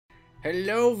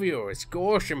Hello viewers,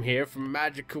 Gorshum here from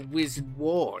Magicka Wizard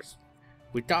Wars.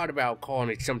 We thought about calling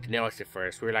it something else at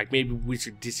first. We were like, maybe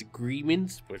Wizard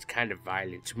Disagreements, but it's kind of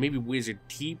violent. So maybe Wizard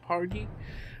Tea Party.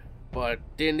 But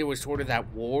then there was sort of that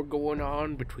war going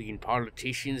on between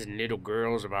politicians and little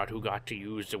girls about who got to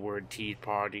use the word Tea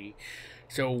Party.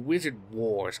 So Wizard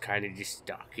Wars kind of just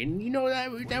stuck. And you know,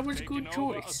 that was a good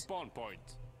choice.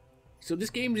 So this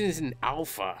game is in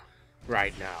alpha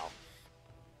right now.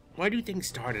 Why do things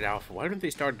start at alpha? Why don't they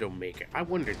start at omega? I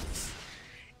wonder this.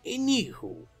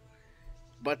 Anywho.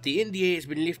 But the NDA has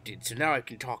been lifted, so now I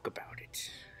can talk about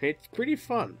it. It's pretty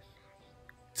fun.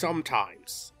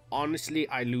 Sometimes. Honestly,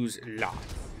 I lose a lot.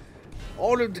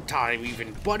 All of the time,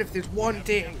 even. But if there's one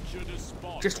thing,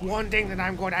 just one thing that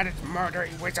I'm good at, it's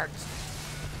murdering wizards.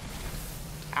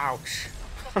 Ouch.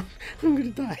 I'm gonna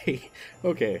die.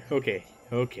 Okay.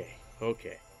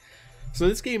 So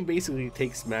this game basically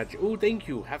takes magic. Oh, thank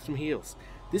you. Have some heals.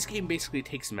 This game basically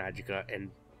takes Magicka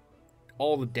and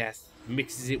all the death,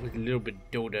 mixes it with a little bit of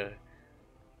Dota,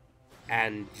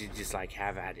 and you just like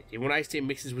have at it. And when I say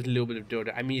mixes with a little bit of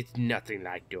Dota, I mean it's nothing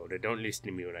like Dota. Don't listen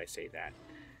to me when I say that.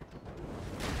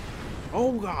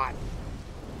 Oh god.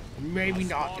 Maybe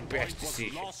not the best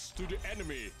decision.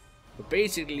 But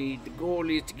basically, the goal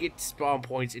is to get the spawn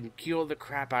points and kill the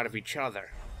crap out of each other.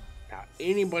 Now,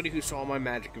 anybody who saw my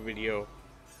Magicka video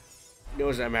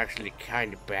knows I'm actually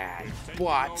kind of bad,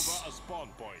 but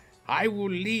I will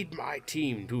lead my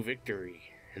team to victory,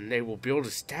 and they will build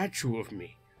a statue of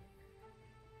me.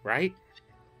 Right?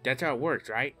 That's how it works,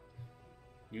 right?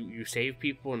 You save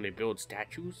people and they build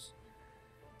statues?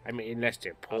 I mean, unless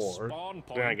they're poor,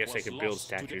 then I guess they could build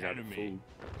statues out of food.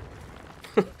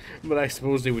 But I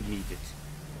suppose they would need it.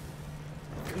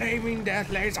 Flaming death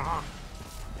laser!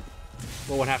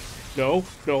 Well, what happened? No,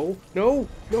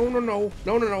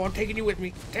 I'm taking you with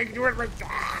me.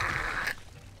 Ah!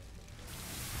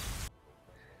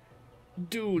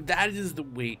 Dude, that is the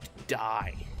way to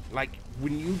die. Like,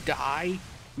 when you die,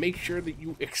 make sure that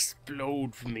you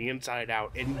explode from the inside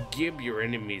out and gib your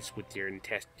enemies with your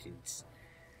intestines.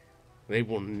 They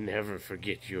will never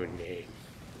forget your name.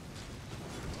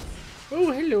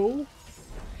 Oh, hello.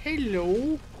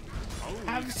 Hello.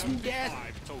 Have some death.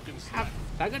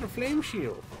 I got a flame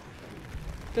shield.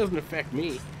 Doesn't affect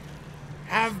me.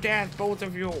 Have death, both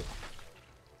of you.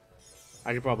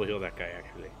 I should probably heal that guy,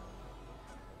 actually.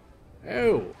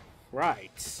 Oh,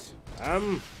 right.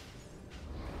 Oh,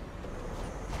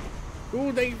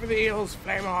 thank you for the heals.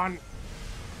 Flame on.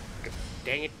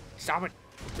 Dang it. Stop it.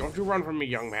 Don't you run from me,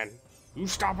 young man. You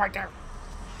stop right there.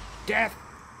 Death.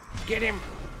 Get him.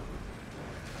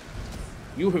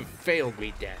 You have failed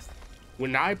me, Death.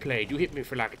 When I played, you hit me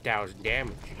for like 1,000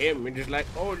 damage. Him, and just like,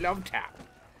 oh, love tap.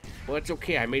 Well, it's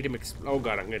okay. I made him explode. Oh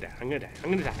god, I'm gonna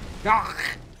die. Ah!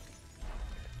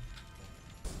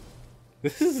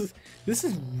 This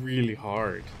is really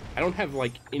hard. I don't have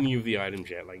like any of the items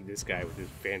yet, like this guy with his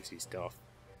fancy stuff.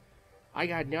 I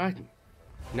got nothing.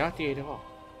 Nothing at all.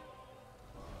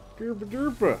 Derpa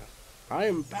derpa. I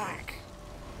am back.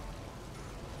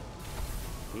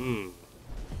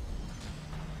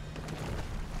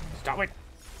 Stop it.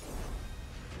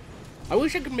 I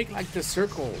wish I could make like the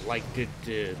circle, like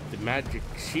the magic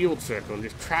shield circle, and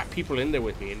just trap people in there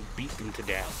with me and beat them to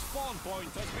death. Spawn point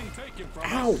has been taken from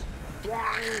Ow! Us.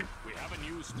 We have a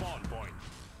new spawn point.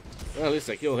 Well, at least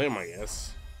I killed him, I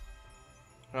guess.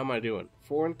 How am I doing?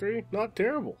 4 and 3? Not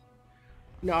terrible.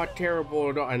 Not terrible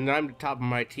at all. And I'm the top of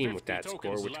my team with that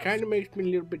score, which kind of makes me a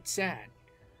little bit sad.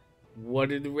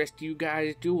 What are the rest of you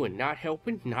guys doing? Not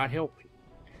helping? Not helping.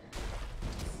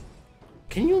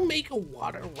 Can you make a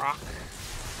water rock?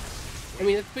 I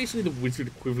mean, that's basically the wizard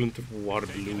equivalent of a water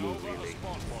balloon, really.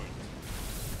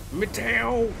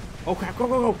 Meteor! Oh crap,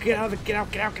 go! Get out!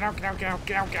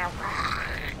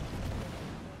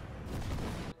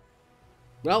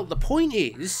 Well, the point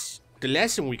is, the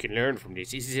lesson we can learn from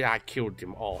this is that I killed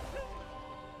them all.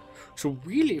 So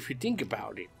really, if you think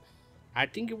about it, I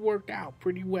think it worked out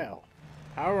pretty well.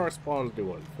 How are our spawns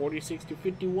doing? 46 to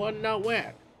 51? Not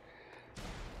bad.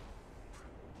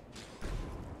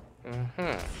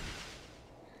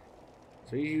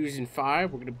 So he's using fire.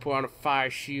 We're gonna put on a fire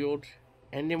shield,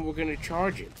 and then we're gonna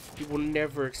charge it. He will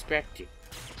never expect it.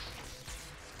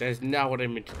 That's not what I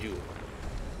meant to do.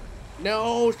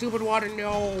 No, stupid water,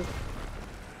 no.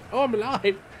 Oh, I'm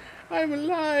alive. I'm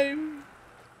alive.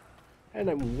 And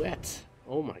I'm wet.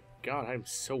 Oh my god, I'm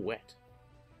so wet.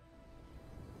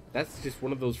 That's just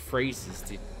one of those phrases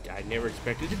that I never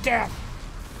expected. To death!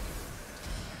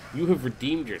 You have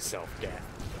redeemed yourself, Death.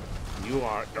 You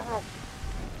are... Oh.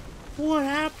 What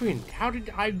happened? How did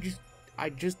I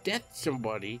just deathed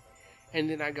somebody, And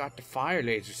then I got the fire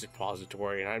laser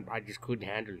suppository, and I just couldn't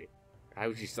handle it. I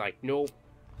was just like, nope,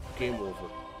 game over.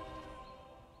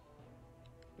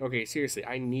 Okay, seriously,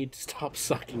 I need to stop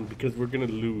sucking because we're gonna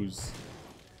lose.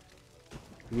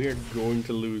 We are going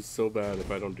to lose so bad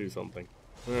if I don't do something.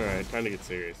 Alright, time to get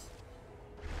serious.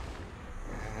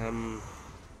 What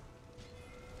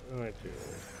do I do?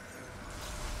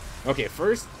 Okay,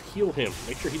 first, heal him.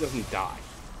 Make sure he doesn't die.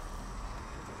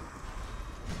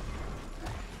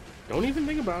 Don't even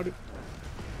think about it.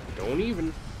 Don't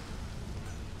even.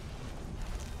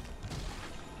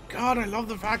 God, I love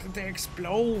the fact that they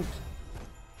explode.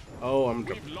 Oh, I'm in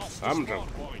trouble. I'm in trouble.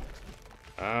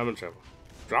 I'm in trouble.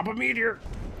 Drop a meteor.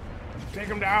 Take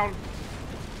him down.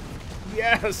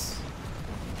 Yes.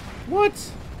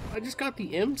 What? I just got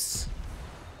the imps?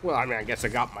 Well, I mean, I guess I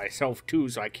got myself too,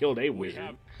 so I killed a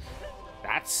wizard.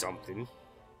 That's something.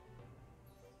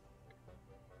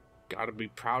 Gotta be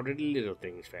proud of the little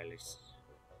things, fellas.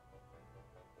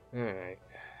 Alright.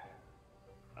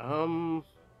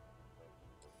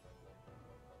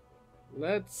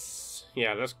 Let's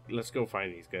go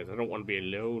find these guys. I don't want to be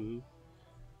alone.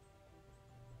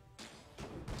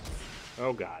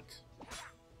 Oh god.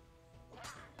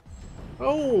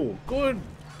 Oh, good.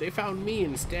 They found me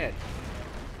instead.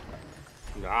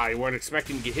 Nah, you weren't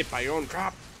expecting to get hit by your own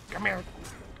trap. Come here.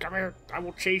 Come here. I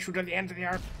will chase you to the end of the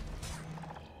earth.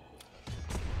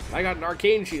 I got an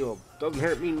arcane shield. Doesn't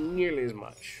hurt me nearly as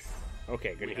much.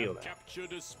 Okay, gonna heal that.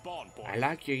 I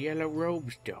like your yellow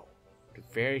robes though. They're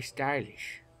very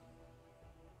stylish.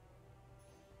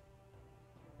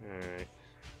 Alright.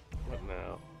 What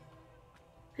now?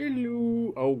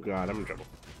 Hello. Oh god, I'm in trouble.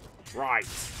 Right.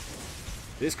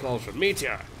 This calls for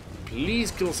meteor.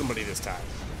 Please kill somebody this time.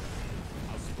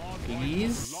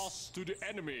 Please?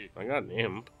 I got an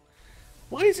imp.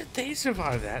 Why is it they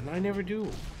survive that and I never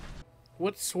do?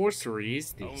 What sorcery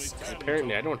is this?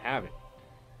 Apparently I don't have it.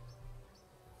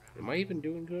 Am I even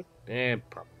doing good?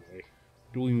 Probably.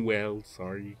 Doing well,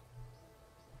 sorry.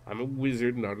 I'm a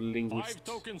wizard, not a linguist. 5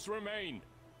 tokens remain.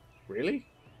 Really?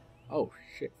 Oh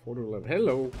shit, 4 to 11.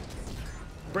 Hello.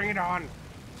 Bring it on.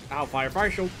 Ow, fire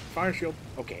shield, fire shield.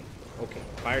 Okay, okay.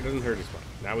 Fire doesn't hurt as much.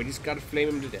 Now we just gotta flame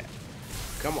him to death.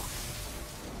 Come on.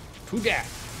 To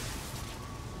death.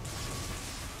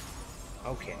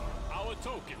 Okay. Our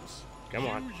tokens. Come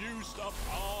on. You used up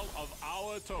all of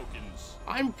our tokens.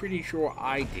 I'm pretty sure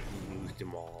I didn't use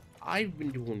them all. I've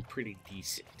been doing pretty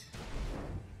decent.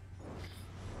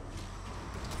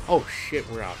 Oh shit,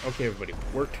 we're out. Okay, everybody,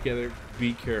 work together.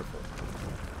 Be careful.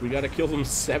 We gotta kill them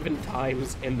 7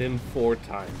 times and then 4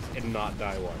 times and not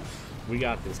die once. We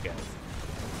got this, guys.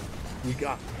 We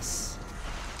got this.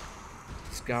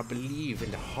 Just gotta believe in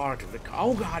the heart of the...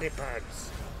 Oh god, it burns.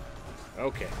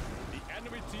 Okay. The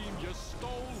enemy team just stole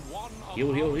one of Heal.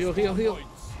 our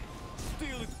points.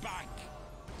 Steal it back.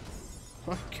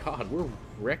 My god, we're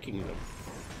wrecking them.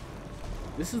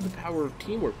 This is the power of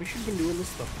teamwork. We should have been doing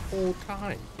this the whole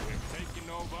time. We're taking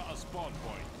over a spawn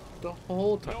point. The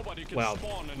whole time. Nobody can Well,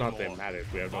 spawn not that anymore. it matters.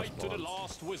 We have no Fight to the spawns.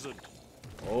 last wizard.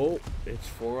 Oh, it's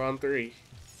 4 on 3.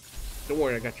 Don't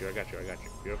worry, I got you.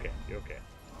 You're okay.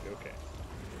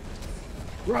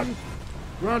 Run!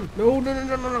 Run! No.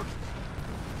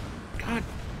 God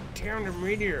damn the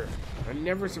meteor. I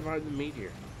never survived the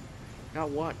meteor. Not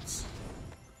once.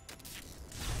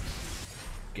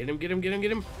 Get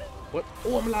him. What?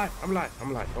 Oh, I'm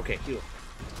alive. Okay, heal.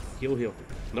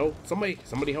 No, somebody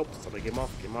help. Somebody get him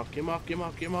off.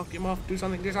 Do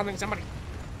something, somebody.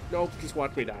 No, just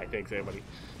watch me die. Thanks, everybody.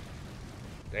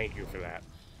 Thank you for that.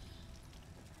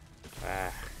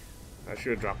 I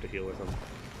should have dropped a heal or something.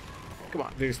 Come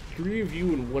on, there's 3 of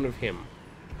you and 1 of him.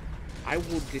 I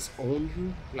will disown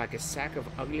you like a sack of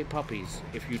ugly puppies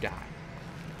if you die.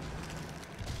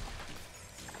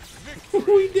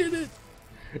 We did it!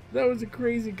 That was a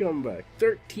crazy comeback.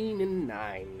 13 and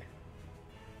 9.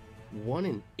 1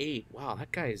 and 8. Wow,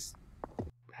 that guy's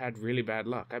had really bad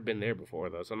luck. I've been there before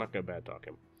though, so I'm not gonna bad talk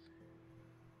him.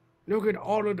 Look at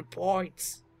all of the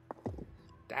points.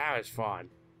 That was fun.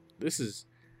 This is...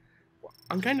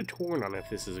 I'm kind of torn on if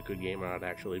this is a good game or not,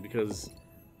 actually, because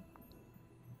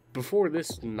before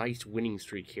this nice winning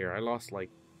streak here, I lost, like,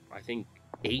 I think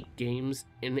 8 games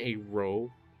in a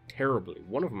row terribly.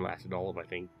 One of them lasted all of, I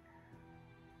think,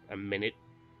 a minute,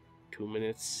 2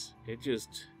 minutes. It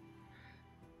just...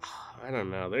 I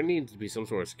don't know. There needs to be some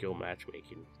sort of skill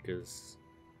matchmaking, because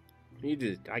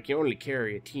I can only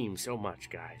carry a team so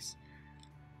much, guys.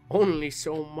 Only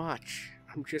so much.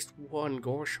 I'm just one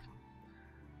Gorshum.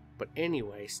 But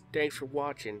anyways, thanks for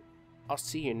watching. I'll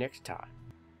see you next time.